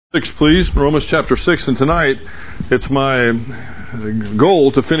6, please. Romans chapter 6, and tonight it's my goal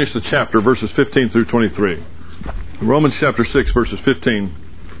to finish the chapter, verses 15 through 23. Romans chapter 6, verses 15.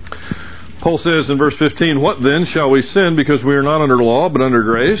 Paul says in verse 15, "What then shall we sin because we are not under law but under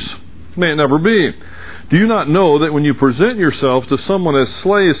grace? May it never be. Do you not know that when you present yourself to someone as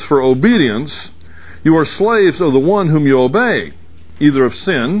slaves for obedience, you are slaves of the one whom you obey, either of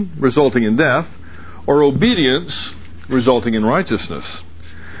sin, resulting in death, or obedience, resulting in righteousness?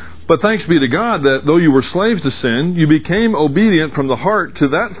 But thanks be to God that though you were slaves to sin, you became obedient from the heart to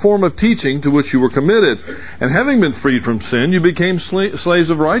that form of teaching to which you were committed. And having been freed from sin, you became slaves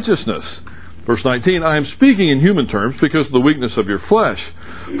of righteousness." Verse 19, "I am speaking in human terms because of the weakness of your flesh.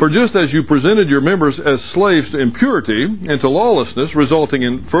 For just as you presented your members as slaves to impurity and to lawlessness, resulting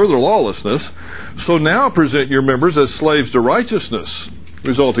in further lawlessness, so now present your members as slaves to righteousness,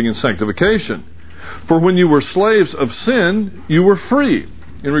 resulting in sanctification. For when you were slaves of sin, you were free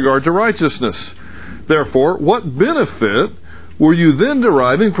in regard to righteousness. Therefore, what benefit were you then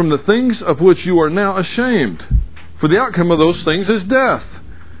deriving from the things of which you are now ashamed? For the outcome of those things is death."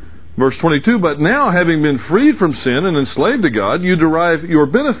 Verse 22, "But now, having been freed from sin and enslaved to God, you derive your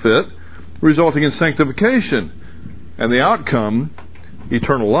benefit, resulting in sanctification, and the outcome,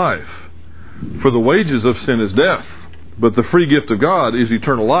 eternal life. For the wages of sin is death, but the free gift of God is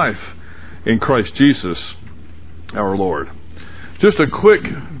eternal life in Christ Jesus our Lord." Just a quick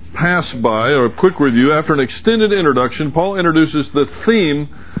pass-by, or a quick review. After an extended introduction, Paul introduces the theme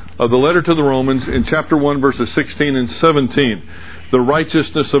of the letter to the Romans in chapter 1, verses 16 and 17, the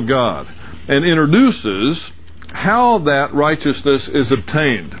righteousness of God, and introduces how that righteousness is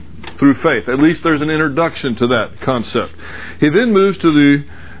obtained through faith. At least there's an introduction to that concept. He then moves to the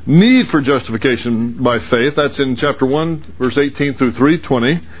need for justification by faith. That's in chapter 1, verse 18 through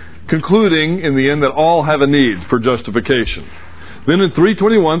 3:20, concluding in the end that all have a need for justification. Then in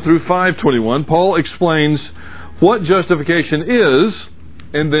 3:21 through 5:21, Paul explains what justification is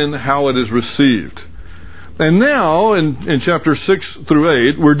and then how it is received. And now, in chapter 6 through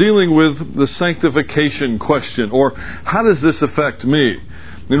 8, we're dealing with the sanctification question, or how does this affect me?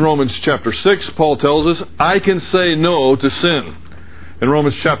 In Romans chapter 6, Paul tells us, I can say no to sin. In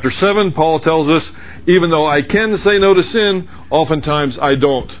Romans chapter 7, Paul tells us, even though I can say no to sin, oftentimes I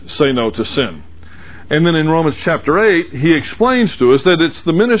don't say no to sin. And then in Romans chapter 8, he explains to us that it's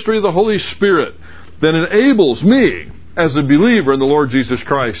the ministry of the Holy Spirit that enables me, as a believer in the Lord Jesus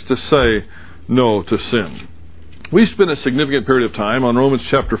Christ, to say no to sin. We spent a significant period of time on Romans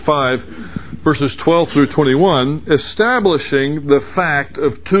chapter 5, verses 12 through 21, establishing the fact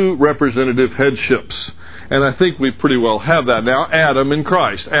of two representative headships. And I think we pretty well have that now, Adam and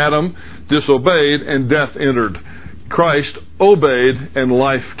Christ. Adam disobeyed and death entered. Christ obeyed and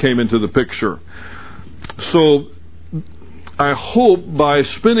life came into the picture. So I hope by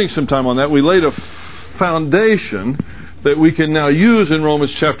spending some time on that, we laid a foundation that we can now use in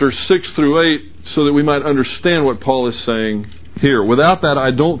Romans chapter 6 through 8 so that we might understand what Paul is saying here. Without that,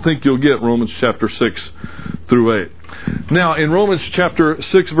 I don't think you'll get Romans chapter 6 through 8. Now, in Romans chapter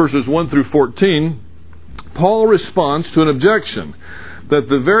 6, verses 1 through 14, Paul responds to an objection that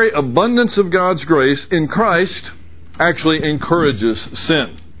the very abundance of God's grace in Christ actually encourages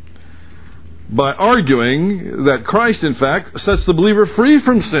sin, by arguing that Christ, in fact, sets the believer free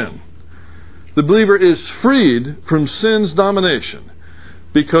from sin. The believer is freed from sin's domination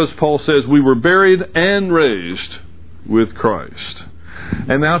because Paul says we were buried and raised with Christ.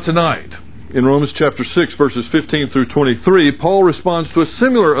 And now tonight, in Romans chapter 6, verses 15 through 23, Paul responds to a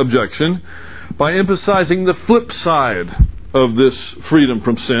similar objection by emphasizing the flip side of this freedom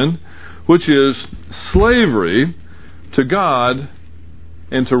from sin, which is slavery to God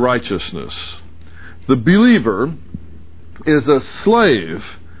and to righteousness. The believer is a slave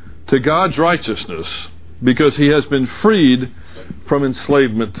to God's righteousness because he has been freed from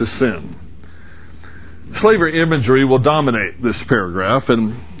enslavement to sin. Slavery imagery will dominate this paragraph,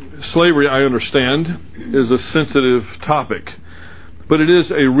 and slavery, I understand, is a sensitive topic, but it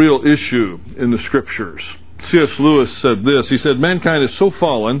is a real issue in the Scriptures. C.S. Lewis said this. He said, "Mankind is so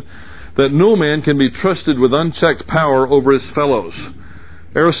fallen that no man can be trusted with unchecked power over his fellows."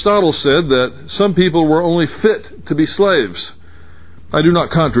 Aristotle said that some people were only fit to be slaves. I do not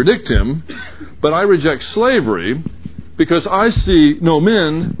contradict him, but I reject slavery because I see no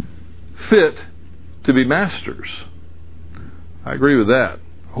men fit to be masters. I agree with that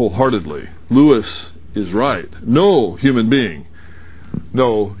wholeheartedly. Lewis is right. No human being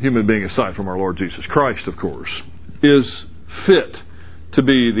aside from our Lord Jesus Christ, of course, is fit to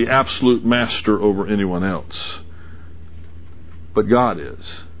be the absolute master over anyone else. But God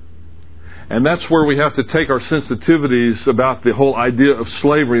is. And that's where we have to take our sensitivities about the whole idea of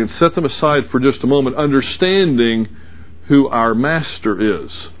slavery and set them aside for just a moment, understanding who our master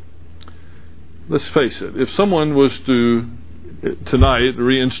is. Let's face it, if someone was to tonight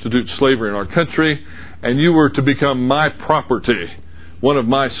reinstitute slavery in our country, and you were to become my property, one of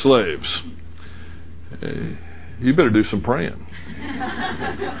my slaves, you better do some praying.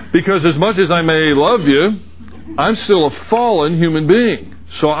 Because as much as I may love you, I'm still a fallen human being.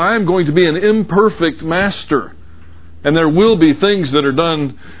 So I'm going to be an imperfect master. And there will be things that are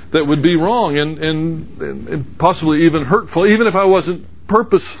done that would be wrong and possibly even hurtful, even if I wasn't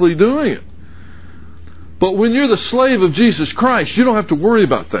purposefully doing it. But when you're the slave of Jesus Christ, you don't have to worry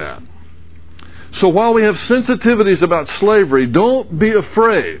about that. So while we have sensitivities about slavery, don't be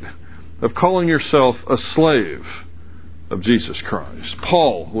afraid of calling yourself a slave of Jesus Christ.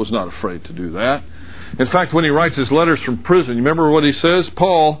 Paul was not afraid to do that. In fact, when he writes his letters from prison, you remember what he says?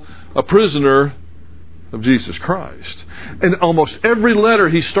 Paul, a prisoner of Jesus Christ. In almost every letter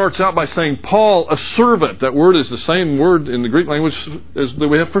he starts out by saying, Paul, a servant. That word is the same word in the Greek language as that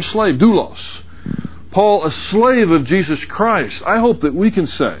we have for slave, doulos. Paul, a slave of Jesus Christ. I hope that we can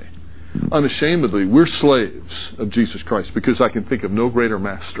say unashamedly, we're slaves of Jesus Christ, because I can think of no greater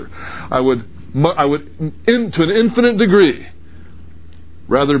master. I would, to an infinite degree,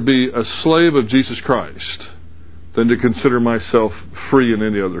 rather be a slave of Jesus Christ than to consider myself free in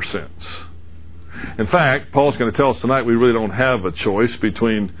any other sense. In fact, Paul's going to tell us tonight we really don't have a choice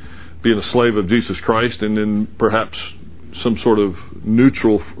between being a slave of Jesus Christ and then perhaps some sort of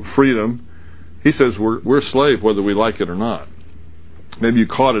neutral freedom. He says we're a slave whether we like it or not. Maybe you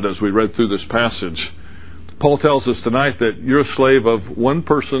caught it as we read through this passage. Paul tells us tonight that you're a slave of one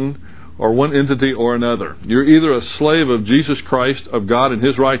person or one entity or another. You're either a slave of Jesus Christ, of God and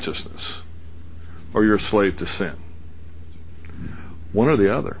His righteousness, or you're a slave to sin. One or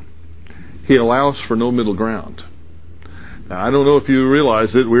the other. He allows for no middle ground. Now, I don't know if you realize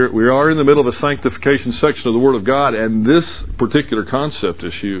it, we are in the middle of a sanctification section of the Word of God, and this particular concept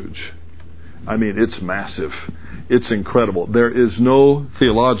is huge. I mean, it's massive. It's incredible. There is no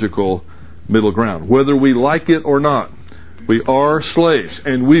theological middle ground. Whether we like it or not, we are slaves,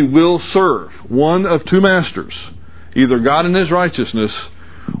 and we will serve one of two masters, either God and His righteousness,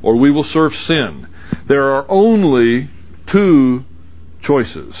 or we will serve sin. There are only two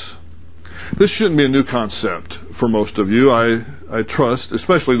choices. This shouldn't be a new concept for most of you, I trust,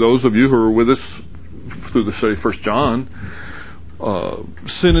 especially those of you who are with us through the say 1 John.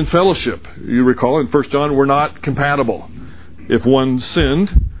 Sin and fellowship. You recall in 1 John, we're not compatible. If one sinned,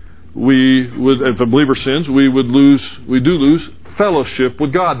 if a believer sins, we do lose fellowship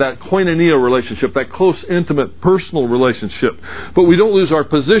with God, that koinonia relationship, that close, intimate, personal relationship. But we don't lose our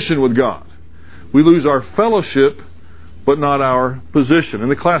position with God. We lose our fellowship, but not our position.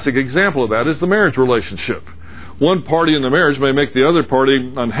 And the classic example of that is the marriage relationship. One party in the marriage may make the other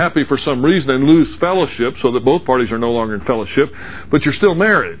party unhappy for some reason and lose fellowship so that both parties are no longer in fellowship, but you're still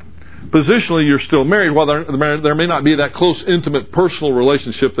married. Positionally, you're still married, while there may not be that close, intimate, personal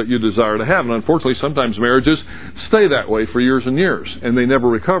relationship that you desire to have. And unfortunately, sometimes marriages stay that way for years and years, and they never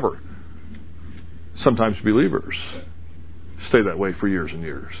recover. Sometimes believers stay that way for years and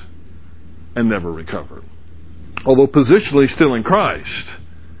years and never recover. Although positionally still in Christ,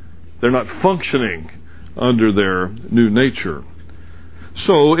 they're not functioning under their new nature.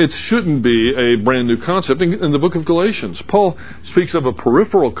 So it shouldn't be a brand new concept. In the book of Galatians, Paul speaks of a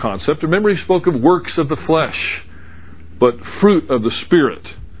peripheral concept. Remember, he spoke of works of the flesh, but fruit of the Spirit.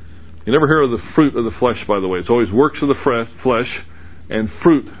 You never hear of the fruit of the flesh, by the way. It's always works of the flesh and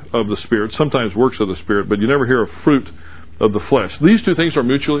fruit of the Spirit. Sometimes works of the Spirit, but you never hear of fruit of the flesh. These two things are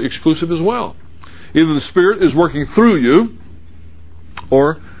mutually exclusive as well. Either the Spirit is working through you,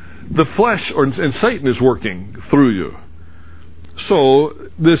 or the flesh and Satan is working through you. So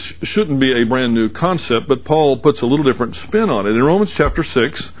this shouldn't be a brand new concept, but Paul puts a little different spin on it. In Romans chapter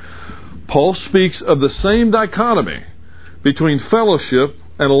 6, Paul speaks of the same dichotomy between fellowship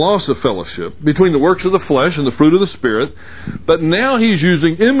and a loss of fellowship, between the works of the flesh and the fruit of the Spirit. But now he's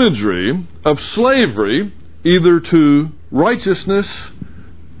using imagery of slavery, either to righteousness,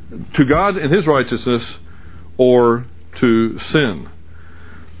 to God and His righteousness, or to sin.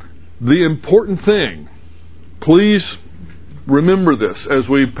 The important thing, please remember this as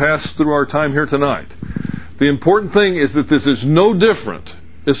we pass through our time here tonight. The important thing is that this is no different,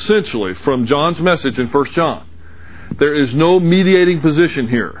 essentially, from John's message in 1 John. There is no mediating position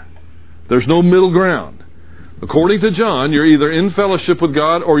here. There's no middle ground. According to John, you're either in fellowship with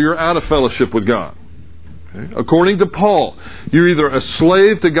God or you're out of fellowship with God. Okay? According to Paul, you're either a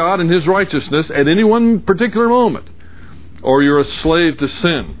slave to God and His righteousness at any one particular moment, or you're a slave to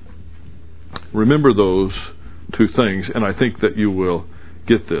sin. Remember those two things, and I think that you will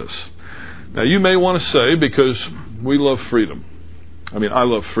get this. Now, you may want to say, because we love freedom. I mean, I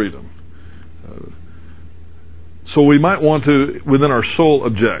love freedom. So we might want to, within our soul,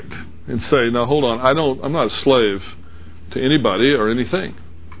 object and say, now hold on, I'm not a slave to anybody or anything.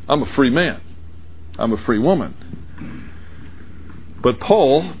 I'm a free man. I'm a free woman. But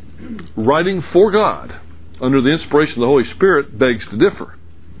Paul, writing for God, under the inspiration of the Holy Spirit, begs to differ.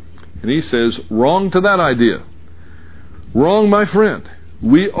 And he says, wrong to that idea. Wrong, my friend.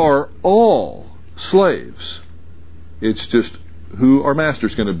 We are all slaves. It's just who our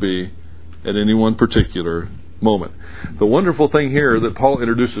master's going to be at any one particular moment. The wonderful thing here that Paul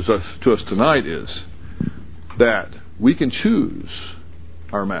introduces to us tonight is that we can choose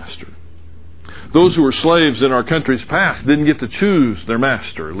our master. Those who were slaves in our country's past didn't get to choose their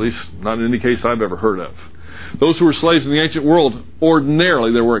master, at least not in any case I've ever heard of. Those who were slaves in the ancient world,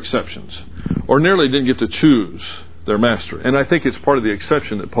 ordinarily, there were exceptions, ordinarily didn't get to choose their master. And I think it's part of the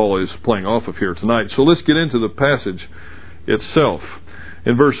exception that Paul is playing off of here tonight. So let's get into the passage itself.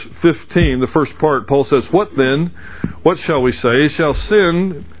 In verse 15, the first part, Paul says, What then? What shall we say? Shall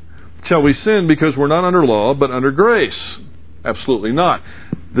we sin because we're not under law, but under grace? Absolutely not.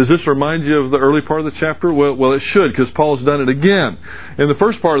 Does this remind you of the early part of the chapter? Well, it should, because Paul's done it again. In the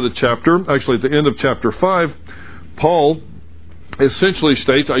first part of the chapter, actually at the end of chapter 5, Paul essentially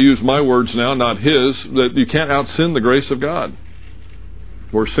states, I use my words now, not his, that you can't out-sin the grace of God.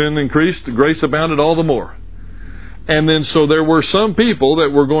 Where sin increased, grace abounded all the more. And then so there were some people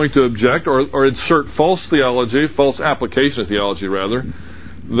that were going to object or insert false theology, false application of theology rather,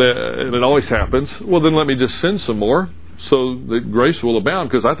 and it always happens. Well, then let me just sin some more so that grace will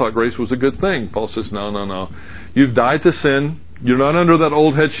abound, because I thought grace was a good thing. Paul says, no. You've died to sin. You're not under that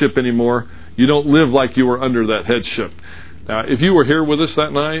old headship anymore. You don't live like you were under that headship. Now, if you were here with us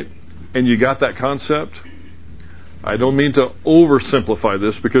that night and you got that concept, I don't mean to oversimplify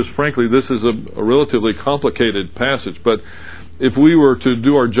this, because frankly this is a relatively complicated passage, but if we were to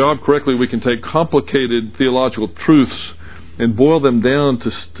do our job correctly, we can take complicated theological truths and boil them down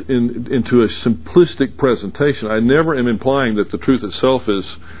into a simplistic presentation. I never am implying that the truth itself is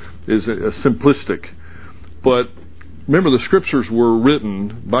simplistic, but remember, the Scriptures were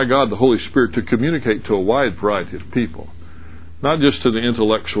written by God the Holy Spirit to communicate to a wide variety of people, not just to the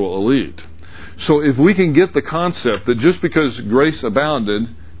intellectual elite. So if we can get the concept that just because grace abounded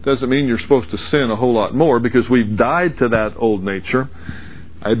doesn't mean you're supposed to sin a whole lot more, because we've died to that old nature,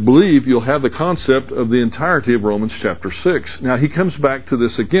 I believe you'll have the concept of the entirety of Romans chapter 6. Now, he comes back to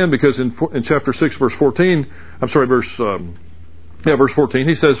this again, because in chapter 6, verse 14, verse 14,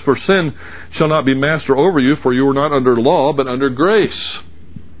 he says, For sin shall not be master over you, for you are not under law, but under grace.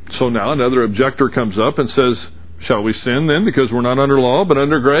 So now another objector comes up and says, shall we sin then because we're not under law, but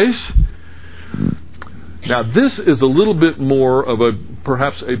under grace? Now, this is a little bit more of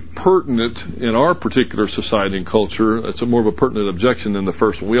perhaps a pertinent, in our particular society and culture, it's a more of a pertinent objection than the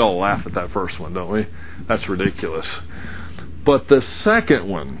first one. We all laugh at that first one, don't we? That's ridiculous. But the second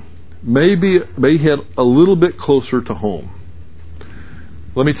one may hit a little bit closer to home.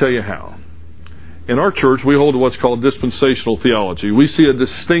 Let me tell you how. In our church, we hold to what's called dispensational theology. We see a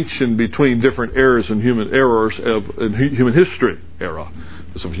distinction between different eras in human history.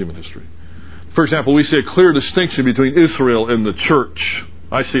 For example, we see a clear distinction between Israel and the church.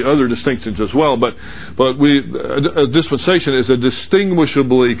 I see other distinctions as well, but a dispensation is a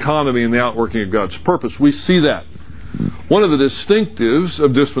distinguishable economy in the outworking of God's purpose. We see that. One of the distinctives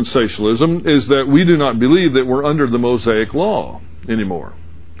of dispensationalism is that we do not believe that we're under the Mosaic law anymore.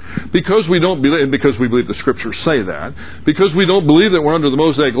 Because we don't believe, and because we believe the Scriptures say that, because we don't believe that we're under the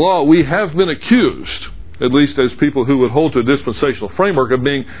Mosaic law, we have been accused, at least as people who would hold to a dispensational framework, of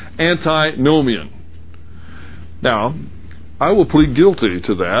being antinomian. Now, I will plead guilty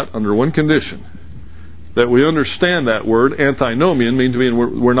to that under one condition: that we understand that word antinomian means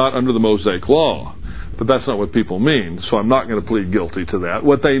we're not under the Mosaic law. But that's not what people mean, so I'm not going to plead guilty to that.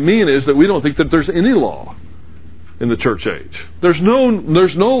 What they mean is that we don't think that there's any law in the church age. There's no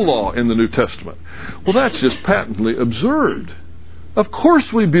law in the New Testament. Well, that's just patently absurd. Of course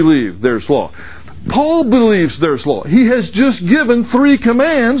we believe there's law. Paul believes there's law. He has just given 3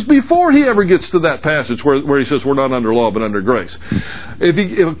 commands before he ever gets to that passage where he says we're not under law but under grace. If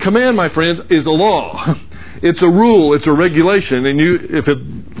a command, my friends, is a law, it's a rule, it's a regulation, and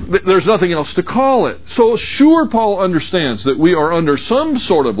there's nothing else to call it. So sure, Paul understands that we are under some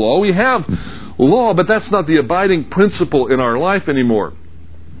sort of law. We have law, but that's not the abiding principle in our life anymore.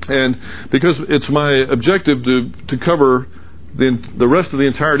 And because it's my objective to cover the rest of the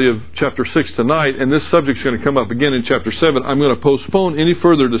entirety of chapter 6 tonight, and this subject's going to come up again in chapter 7. I'm going to postpone any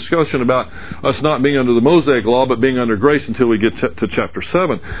further discussion about us not being under the Mosaic law, but being under grace until we get to chapter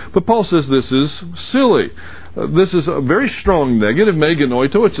 7. But Paul says this is silly. This is a very strong negative,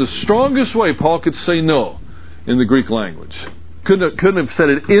 meganoito. It's the strongest way Paul could say no in the Greek language. Couldn't have said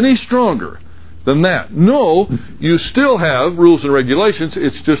it any stronger than that. No, you still have rules and regulations.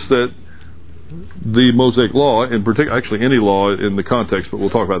 It's just that the Mosaic law, in particular, actually any law in the context, but we'll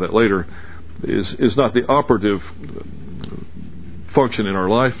talk about that later, is not the operative function in our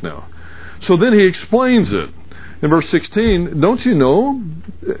life now. So then he explains it. In verse 16, don't you know?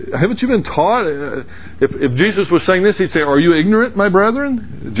 Haven't you been taught? If Jesus was saying this, he'd say, are you ignorant, my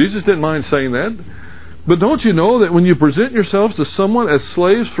brethren? Jesus didn't mind saying that. But don't you know that when you present yourselves to someone as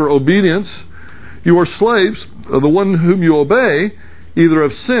slaves for obedience, you are slaves of the one whom you obey, either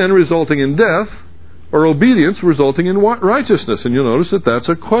of sin resulting in death or obedience resulting in righteousness. And you'll notice that that's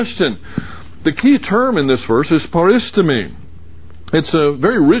a question. The key term in this verse is paristemi. It's a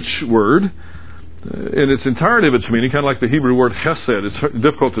very rich word in its entirety of its meaning, kind of like the Hebrew word chesed. It's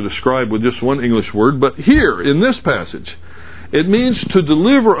difficult to describe with just one English word. But here, in this passage, it means to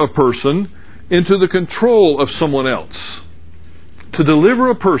deliver a person into the control of someone else. To deliver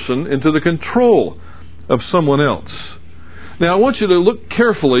a person into the control of someone else. Now, I want you to look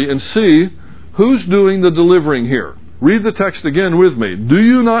carefully and see who's doing the delivering here. Read the text again with me. Do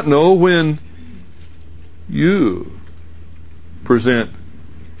you not know when you present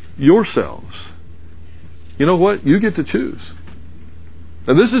yourselves? You know what? You get to choose.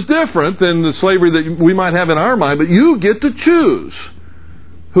 Now, this is different than the slavery that we might have in our mind, but you get to choose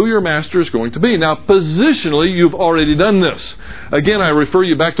who your master is going to be. Now, positionally, you've already done this. Again, I refer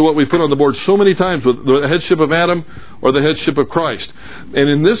you back to what we put on the board so many times with the headship of Adam or the headship of Christ. And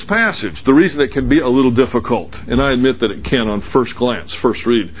in this passage, the reason it can be a little difficult, and I admit that it can on first glance, first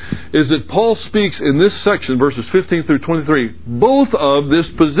read, is that Paul speaks in this section, verses 15 through 23, both of this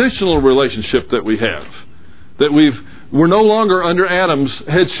positional relationship that we have. That we're no longer under Adam's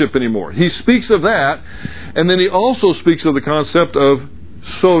headship anymore. He speaks of that, and then he also speaks of the concept of,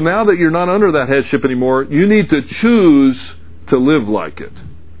 so now that you're not under that headship anymore, you need to choose to live like it.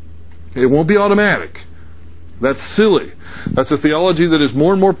 It won't be automatic. That's silly. That's a theology that is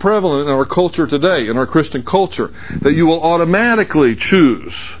more and more prevalent in our culture today, in our Christian culture, that you will automatically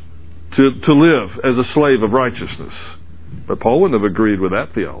choose to live as a slave of righteousness. But Paul wouldn't have agreed with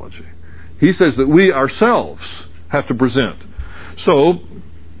that theology. He says that we ourselves have to present. So,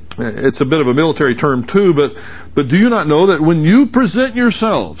 it's a bit of a military term too, but do you not know that when you present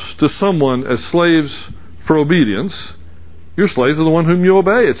yourselves to someone as slaves for obedience, you're slaves of the one whom you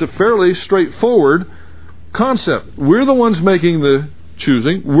obey? It's a fairly straightforward concept. We're the ones making the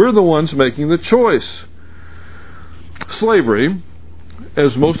choosing. We're the ones making the choice. Slavery,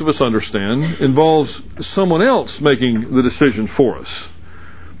 as most of us understand, involves someone else making the decision for us.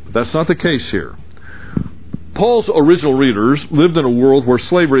 But that's not the case here. Paul's original readers lived in a world where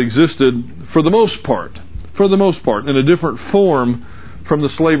slavery existed for the most part, in a different form from the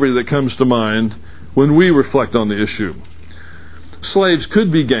slavery that comes to mind when we reflect on the issue. Slaves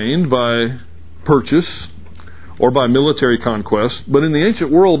could be gained by purchase or by military conquest, but in the ancient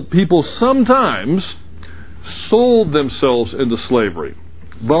world, people sometimes sold themselves into slavery,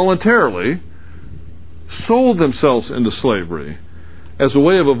 voluntarily sold themselves into slavery as a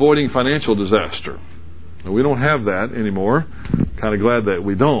way of avoiding financial disaster. Now, we don't have that anymore. Kind of glad that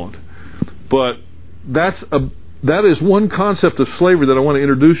we don't. But that is one concept of slavery that I want to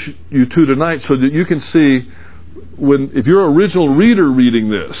introduce you to tonight, so that you can see, if you're an original reader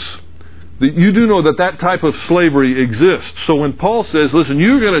reading this, that you do know that type of slavery exists. So when Paul says, listen,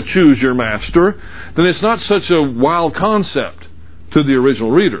 you're going to choose your master, then it's not such a wild concept to the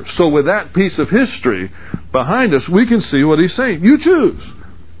original reader. So with that piece of history behind us, we can see what he's saying. You choose.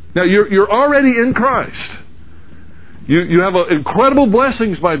 Now, you're already in Christ. You have incredible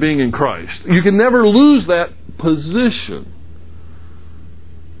blessings by being in Christ. You can never lose that position.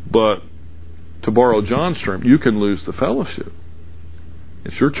 But, to borrow John's term, you can lose the fellowship.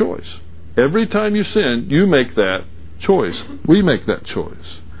 It's your choice. Every time you sin, you make that choice. We make that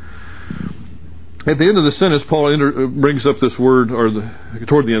choice. At the end of the sentence, Paul brings up this word,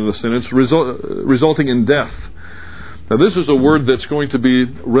 toward the end of the sentence, resulting in death. Now, this is a word that's going to be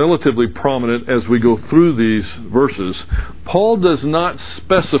relatively prominent as we go through these verses. Paul does not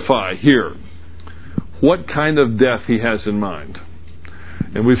specify here what kind of death he has in mind.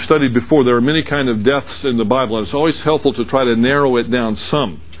 And we've studied before, there are many kinds of deaths in the Bible, and it's always helpful to try to narrow it down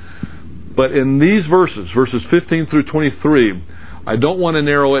some. But in these verses 15 through 23, I don't want to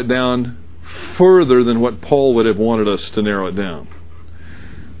narrow it down further than what Paul would have wanted us to narrow it down.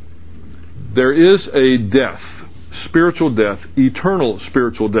 There is a death, spiritual death, eternal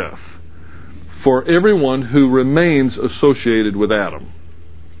spiritual death, for everyone who remains associated with Adam.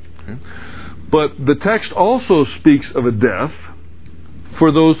 Okay? But the text also speaks of a death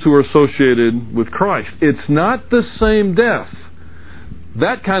for those who are associated with Christ. It's not the same death.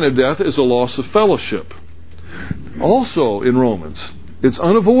 That kind of death is a loss of fellowship. Also in Romans, it's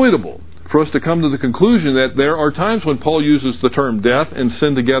unavoidable for us to come to the conclusion that there are times when Paul uses the term death and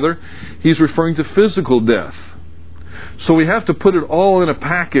sin together, he's referring to physical death. So we have to put it all in a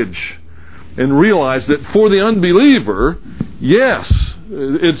package and realize that for the unbeliever, yes,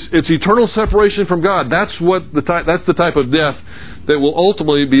 it's eternal separation from God. That's the type of death that will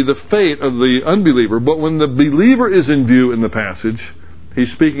ultimately be the fate of the unbeliever. But when the believer is in view in the passage,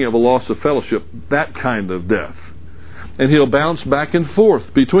 he's speaking of a loss of fellowship, that kind of death. And he'll bounce back and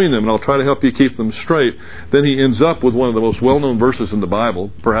forth between them, and I'll try to help you keep them straight. Then he ends up with one of the most well-known verses in the Bible,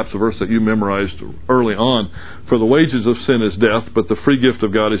 perhaps a verse that you memorized early on. For the wages of sin is death, but the free gift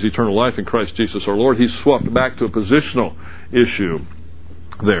of God is eternal life in Christ Jesus our Lord. He's swapped back to a positional issue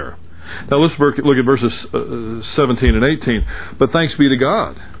there. Now let's look at verses 17 and 18. But thanks be to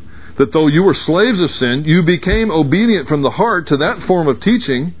God, that though you were slaves of sin, you became obedient from the heart to that form of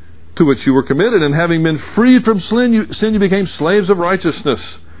teaching to which you were committed, and having been freed from sin, you became slaves of righteousness.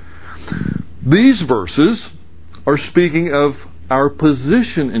 These verses are speaking of our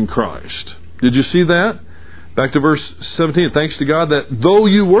position in Christ. Did you see that? Back to verse 17. Thanks to God that though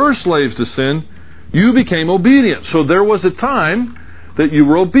you were slaves to sin, you became obedient. So there was a time that you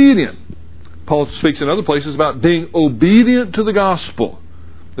were obedient. Paul speaks in other places about being obedient to the gospel.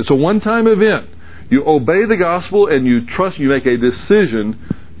 It's a one-time event. You obey the gospel and you trust, you make a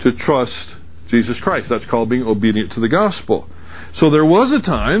decision to trust Jesus Christ. That's called being obedient to the gospel. So there was a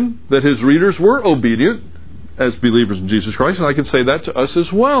time that his readers were obedient as believers in Jesus Christ, and I can say that to us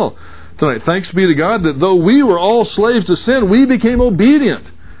as well tonight. Thanks be to God that though we were all slaves to sin, we became obedient.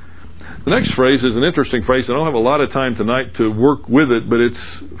 The next phrase is an interesting phrase. I don't have a lot of time tonight to work with it, but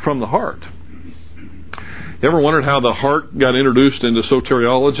it's from the heart. You ever wondered how the heart got introduced into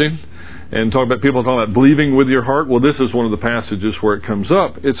soteriology? And people talk about believing with your heart. Well, this is one of the passages where it comes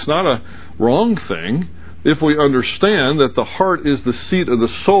up. It's not a wrong thing if we understand that the heart is the seat of the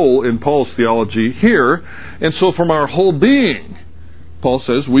soul in Paul's theology here. And so from our whole being, Paul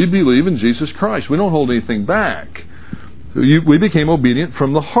says, we believe in Jesus Christ. We don't hold anything back. We became obedient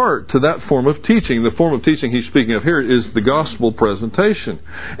from the heart to that form of teaching. The form of teaching he's speaking of here is the gospel presentation.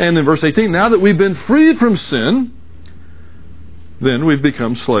 And in verse 18, now that we've been freed from sin, then we've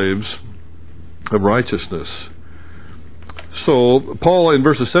become slaves of righteousness. So Paul in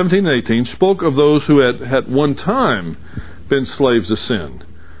verses 17 and 18 spoke of those who had at one time been slaves of sin,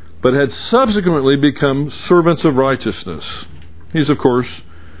 but had subsequently become servants of righteousness. He's of course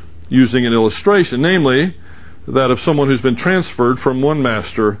using an illustration, namely that of someone who's been transferred from one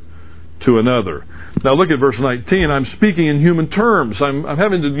master to another. Now look at verse 19. I'm speaking in human terms. I'm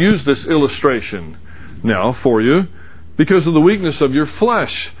having to use this illustration now for you because of the weakness of your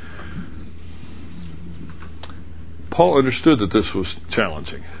flesh. Paul understood that this was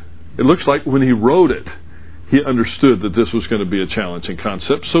challenging. It looks like when he wrote it, he understood that this was going to be a challenging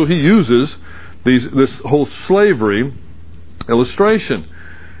concept. So he uses this whole slavery illustration.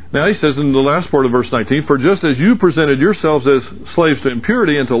 Now he says in the last part of verse 19, for just as you presented yourselves as slaves to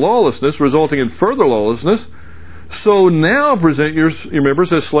impurity and to lawlessness, resulting in further lawlessness, so now present your members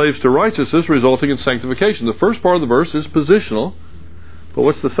as slaves to righteousness, resulting in sanctification. The first part of the verse is positional, but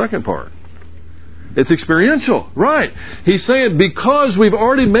what's the second part? It's experiential. Right. He's saying because we've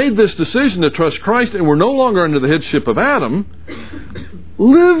already made this decision to trust Christ and we're no longer under the headship of Adam,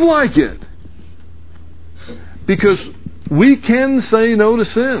 live like it. Because we can say no to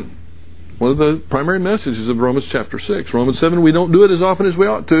sin. One of the primary messages of Romans chapter 6. Romans 7, we don't do it as often as we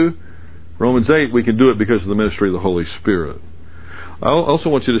ought to. Romans 8, we can do it because of the ministry of the Holy Spirit. I also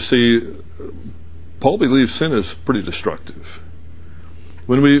want you to see, Paul believes sin is pretty destructive.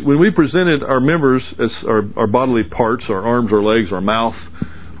 When we presented our members as our bodily parts, our arms, our legs, our mouth,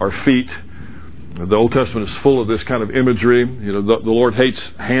 our feet, the Old Testament is full of this kind of imagery. You know, the Lord hates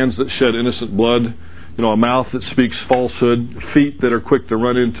hands that shed innocent blood, you know, a mouth that speaks falsehood, feet that are quick to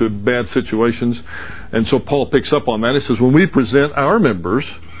run into bad situations. And so Paul picks up on that. He says, when we present our members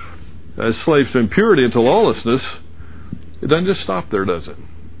as slaves to impurity and to lawlessness, it doesn't just stop there, does it?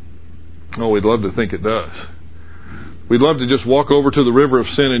 Oh, we'd love to think it does. We'd love to just walk over to the river of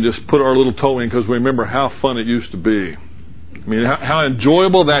sin and just put our little toe in because we remember how fun it used to be. I mean, how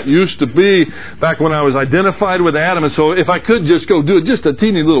enjoyable that used to be back when I was identified with Adam. And so if I could just go do it just a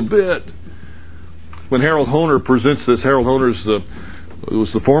teeny little bit. when Harold Hoehner presents this, Harold Hoehner was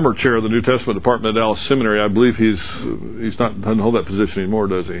the former chair of the New Testament department at Dallas Seminary. I believe doesn't hold that position anymore,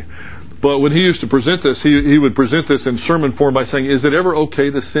 does he? But when he used to present this, he would present this in sermon form by saying, "Is it ever okay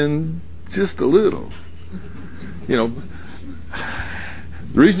to sin just a little?" You know,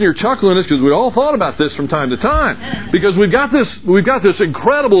 the reason you're chuckling is because we all thought about this from time to time. Because we've got this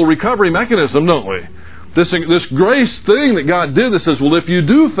incredible recovery mechanism, don't we? This grace thing that God did that says, well, if you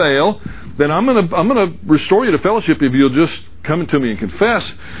do fail, then I'm gonna restore you to fellowship if you'll just come to me and confess.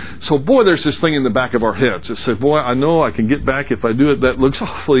 So, boy, there's this thing in the back of our heads that says, boy, I know I can get back if I do it. That looks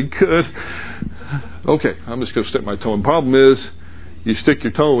awfully good. Okay, I'm just going to stick my toe in. The problem is, you stick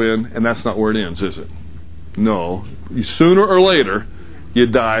your toe in, and that's not where it ends, is it? No. Sooner or later, you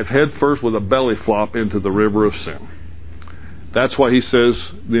dive head first with a belly flop into the river of sin. That's why he says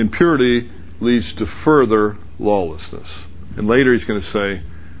the impurity leads to further lawlessness. And later he's going to say,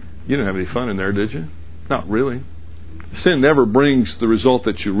 you didn't have any fun in there, did you? Not really. Sin never brings the result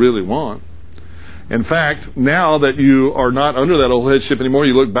that you really want. In fact, now that you are not under that old headship anymore,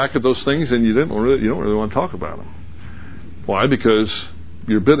 you look back at those things and you don't really want to talk about them. Why? Because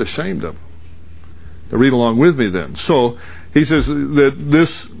you're a bit ashamed of them. Now read along with me then. So he says that this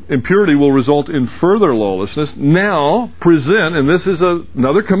impurity will result in further lawlessness. Now present, and this is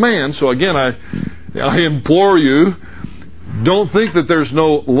another command. So again, I implore you, don't think that there's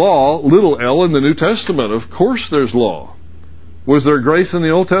no law, little l, in the New Testament. Of course there's law. Was there grace in the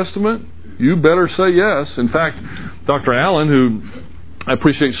Old Testament? You better say yes. In fact, Dr. Allen, who I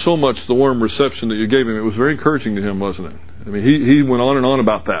appreciate so much the warm reception that you gave him, it was very encouraging to him, wasn't it? I mean, he went on and on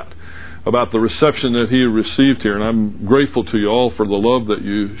about that, about the reception that he received here, and I'm grateful to you all for the love that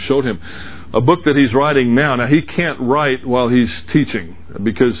you showed him. A book that he's writing now. Now, he can't write while he's teaching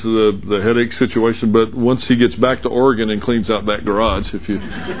because of the headache situation, but once he gets back to Oregon and cleans out that garage, if you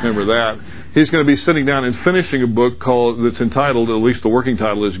remember that, he's going to be sitting down and finishing a book that's entitled, at least the working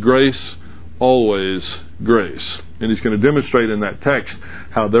title is Grace, Always Grace. And he's going to demonstrate in that text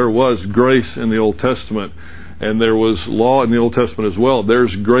how there was grace in the Old Testament and there was law in the Old Testament as well.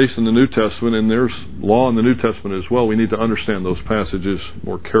 There's grace in the New Testament and there's law in the New Testament as well. We need to understand those passages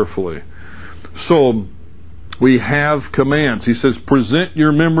more carefully. So, we have commands. He says, present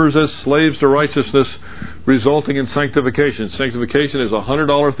your members as slaves to righteousness, resulting in sanctification. Sanctification is a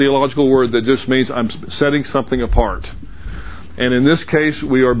 $100 theological word that just means I'm setting something apart. And in this case,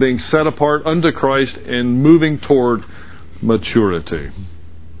 we are being set apart unto Christ and moving toward maturity.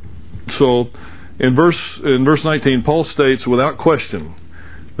 So, in verse 19, Paul states, without question,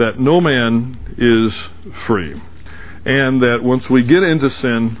 that no man is free. And that once we get into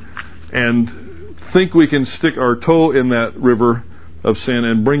sin and think we can stick our toe in that river of sin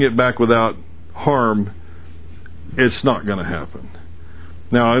and bring it back without harm, it's not going to happen.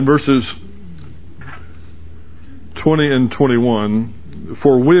 Now, in verses 20 and 21,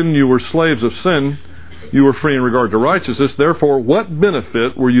 for when you were slaves of sin, you were free in regard to righteousness. Therefore, what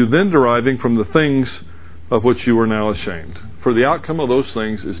benefit were you then deriving from the things of which you are now ashamed? For the outcome of those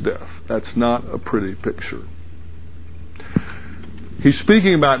things is death. That's not a pretty picture. He's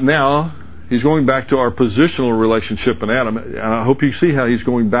speaking about now, he's going back to our positional relationship in Adam. And I hope you see how he's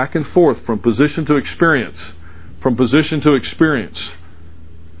going back and forth from position to experience. From position to experience.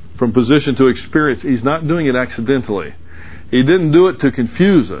 From position to experience. He's not doing it accidentally. He didn't do it to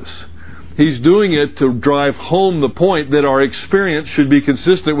confuse us. He's doing it to drive home the point that our experience should be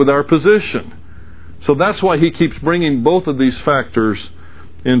consistent with our position. So that's why he keeps bringing both of these factors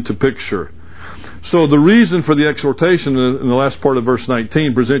into picture. So the reason for the exhortation in the last part of verse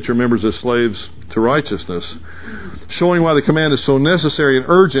 19, present your members as slaves to righteousness, showing why the command is so necessary and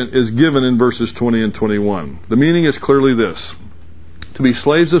urgent, is given in verses 20 and 21. The meaning is clearly this. To be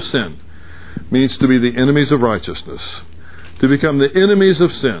slaves of sin means to be the enemies of righteousness. To become the enemies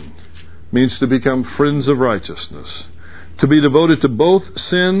of sin means to become friends of righteousness. To be devoted to both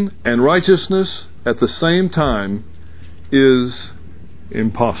sin and righteousness at the same time is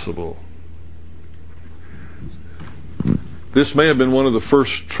impossible. This may have been one of the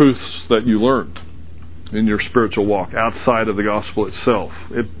first truths that you learned in your spiritual walk outside of the gospel itself.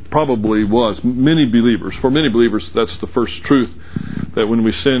 It probably was. For many believers, that's the first truth, that when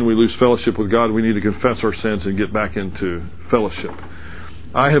we sin, we lose fellowship with God. We need to confess our sins and get back into fellowship.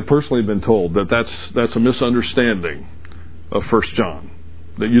 I have personally been told that that's a misunderstanding of 1 John,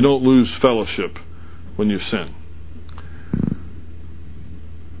 that you don't lose fellowship when you sin.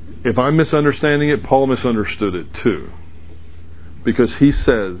 If I'm misunderstanding it, Paul misunderstood it too. Because he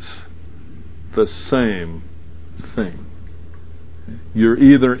says the same thing. You're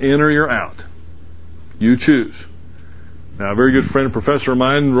either in or you're out. You choose. Now, a very good friend and professor of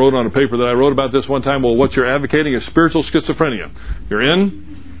mine wrote on a paper that I wrote about this one time, well, what you're advocating is spiritual schizophrenia. You're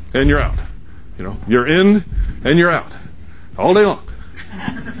in and you're out. You're in and you're out. All day long.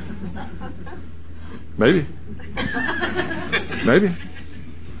 Maybe.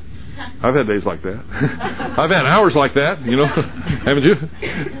 I've had days like that. I've had hours like that, haven't you?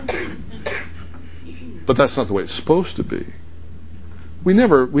 But that's not the way it's supposed to be. We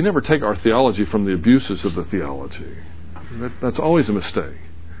never take our theology from the abuses of the theology. That's always a mistake.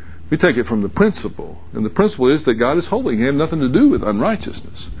 We take it from the principle. And the principle is that God is holy. He has nothing to do with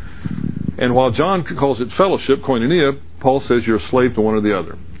unrighteousness. And while John calls it fellowship, koinonia, Paul says you're a slave to one or the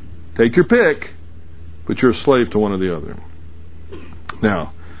other. Take your pick, but you're a slave to one or the other.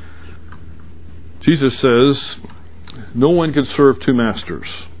 Now, Jesus says, no one can serve two masters.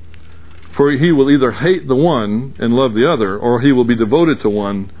 For he will either hate the one and love the other, or he will be devoted to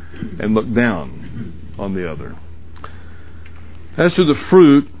one and look down on the other. As to the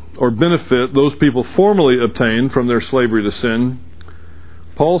fruit or benefit those people formerly obtained from their slavery to sin,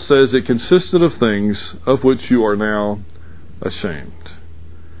 Paul says it consisted of things of which you are now ashamed.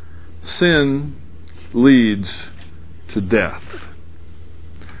 Sin leads to death.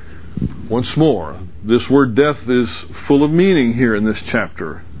 Once more, this word death is full of meaning here in this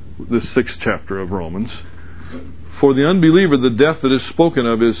chapter, this 6th chapter of Romans. For the unbeliever, the death that is spoken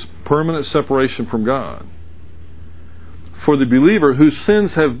of is permanent separation from God. For the believer whose sins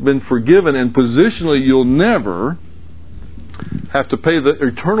have been forgiven, and positionally you'll never have to pay the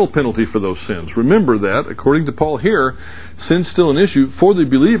eternal penalty for those sins. Remember that, according to Paul here, sin's still an issue for the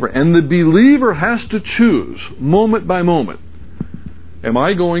believer. And the believer has to choose, moment by moment. Am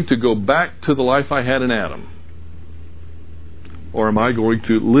I going to go back to the life I had in Adam? Or am I going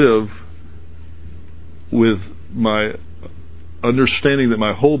to live with my understanding that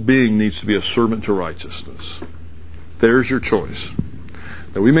my whole being needs to be a servant to righteousness? There's your choice.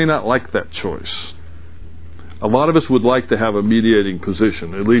 Now, we may not like that choice. A lot of us would like to have a mediating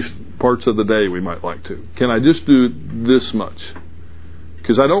position. At least parts of the day we might like to. Can I just do this much?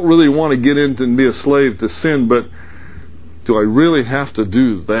 Because I don't really want to get into and be a slave to sin, but do I really have to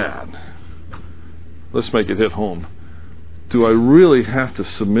do that? Let's make it hit home. Do I really have to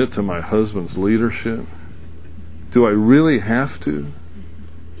submit to my husband's leadership? Do I really have to?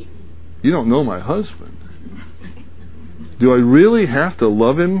 You don't know my husband. Do I really have to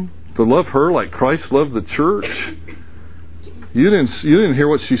love him, to love her like Christ loved the church? You didn't hear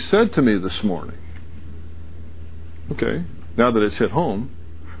what she said to me this morning. Okay, now that it's hit home,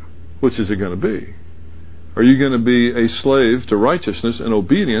 which is it going to be? Are you going to be a slave to righteousness and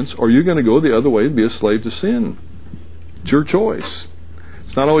obedience, or are you going to go the other way and be a slave to sin? It's your choice.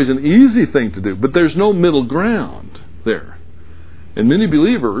 It's not always an easy thing to do, but there's no middle ground there. And many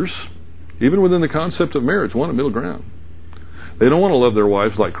believers, even within the concept of marriage, want a middle ground. They don't want to love their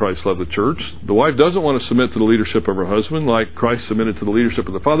wives like Christ loved the church. The wife doesn't want to submit to the leadership of her husband like Christ submitted to the leadership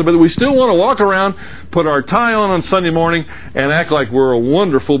of the Father. But we still want to walk around, put our tie on Sunday morning, and act like we're a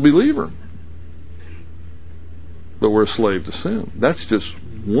wonderful believer. But we're a slave to sin. That's just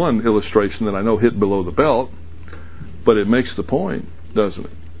one illustration that I know hit below the belt, but it makes the point, doesn't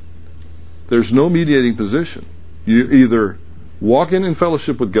it? There's no mediating position. You either walk in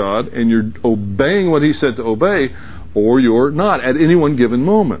fellowship with God and you're obeying what He said to obey, or you're not at any one given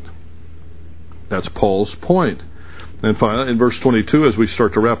moment. That's Paul's point. And finally, in verse 22, as we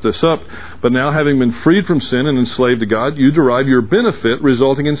start to wrap this up, but now having been freed from sin and enslaved to God, you derive your benefit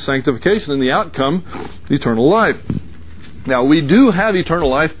resulting in sanctification, and the outcome, eternal life. Now, we do have eternal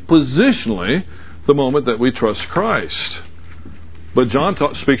life positionally the moment that we trust Christ. But John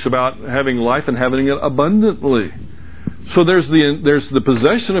speaks about having life and having it abundantly. So there's the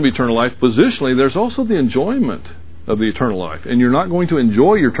possession of eternal life positionally. There's also the enjoyment of the eternal life. And you're not going to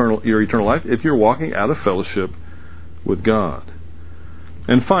enjoy your eternal life if you're walking out of fellowship with God.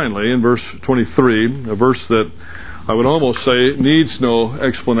 And finally, in verse 23, a verse that I would almost say needs no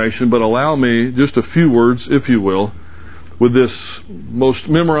explanation, but allow me just a few words, if you will, with this most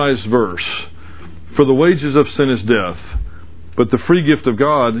memorized verse. For the wages of sin is death, but the free gift of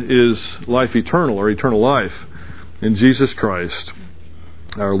God is life eternal, or eternal life, in Jesus Christ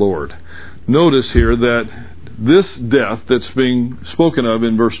our Lord. Notice here that this death that's being spoken of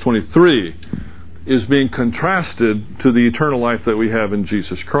in verse 23 is being contrasted to the eternal life that we have in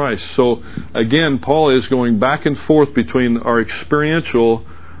Jesus Christ. So again, Paul is going back and forth between our experiential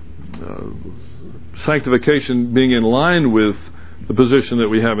sanctification being in line with the position that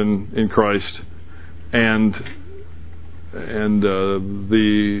we have in Christ and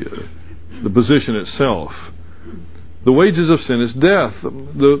the position itself. The wages of sin is death.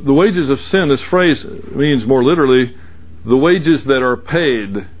 The wages of sin, this phrase means more literally the wages that are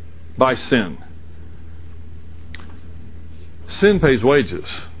paid by sin. Sin pays wages.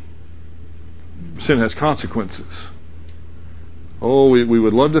 Sin has consequences. Oh, we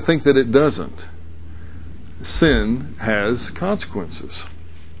would love to think that it doesn't. Sin has consequences.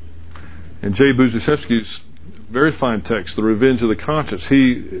 In J. Budziszewski's very fine text, The Revenge of the Conscience,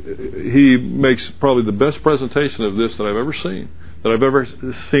 he makes probably the best presentation of this that I've ever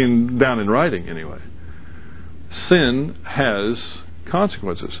seen down in writing anyway. Sin has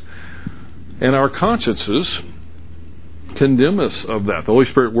consequences. And our consciences condemn us of that. The Holy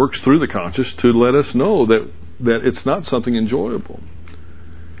Spirit works through the conscience to let us know that it's not something enjoyable.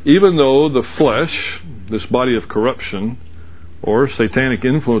 Even though the flesh, this body of corruption, or satanic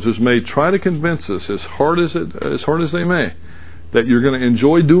influences may try to convince us as hard as they may, that you're going to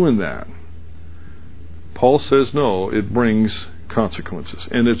enjoy doing that. Paul says no, it brings consequences.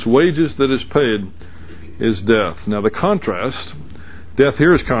 And its wages that is paid is death. Now the contrast, death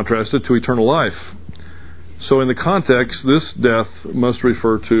here is contrasted to eternal life. So in the context, this death must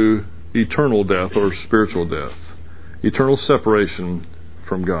refer to eternal death or spiritual death. Eternal separation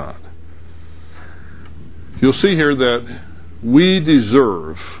from God. You'll see here that we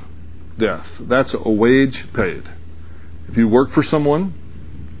deserve death. That's a wage paid. If you work for someone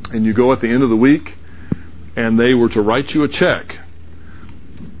and you go at the end of the week and they were to write you a check,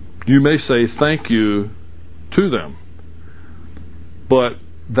 you may say thank you to them. But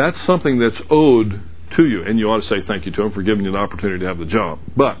that's something that's owed to you, and you ought to say thank you to them for giving you the opportunity to have the job.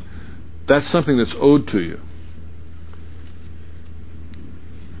 But that's something that's owed to you.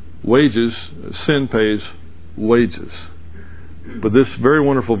 Wages, sin pays wages. But this very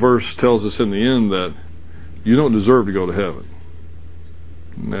wonderful verse tells us in the end that you don't deserve to go to heaven.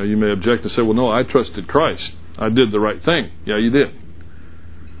 Now you may object and say, well, no, I trusted Christ. I did the right thing. Yeah, you did.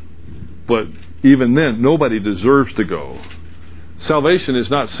 But even then, nobody deserves to go. Salvation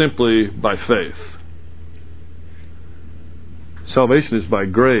is not simply by faith. Salvation is by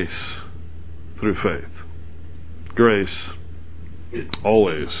grace through faith. Grace,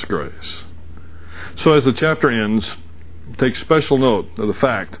 always grace. So as the chapter ends, take special note of the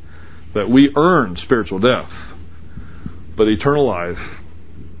fact that we earn spiritual death, but eternal life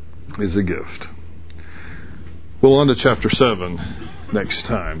is a gift. Well, on to chapter 7 next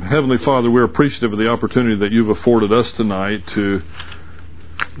time. Heavenly Father, we're appreciative of the opportunity that you've afforded us tonight to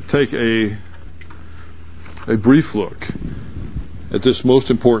take a brief look at this most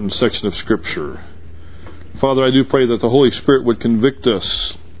important section of Scripture. Father, I do pray that the Holy Spirit would convict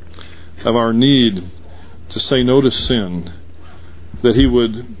us of our need to say no to sin, that He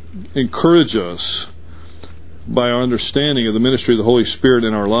would encourage us by our understanding of the ministry of the Holy Spirit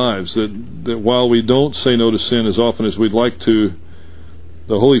in our lives, that while we don't say no to sin as often as we'd like to,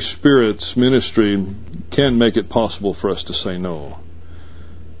 the Holy Spirit's ministry can make it possible for us to say no.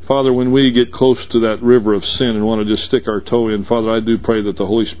 Father, when we get close to that river of sin and want to just stick our toe in, Father, I do pray that the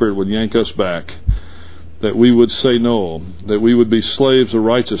Holy Spirit would yank us back, that we would say no, that we would be slaves of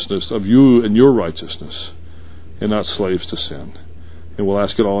righteousness, of you and your righteousness, and not slaves to sin. And we'll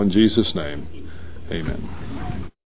ask it all in Jesus' name. Amen.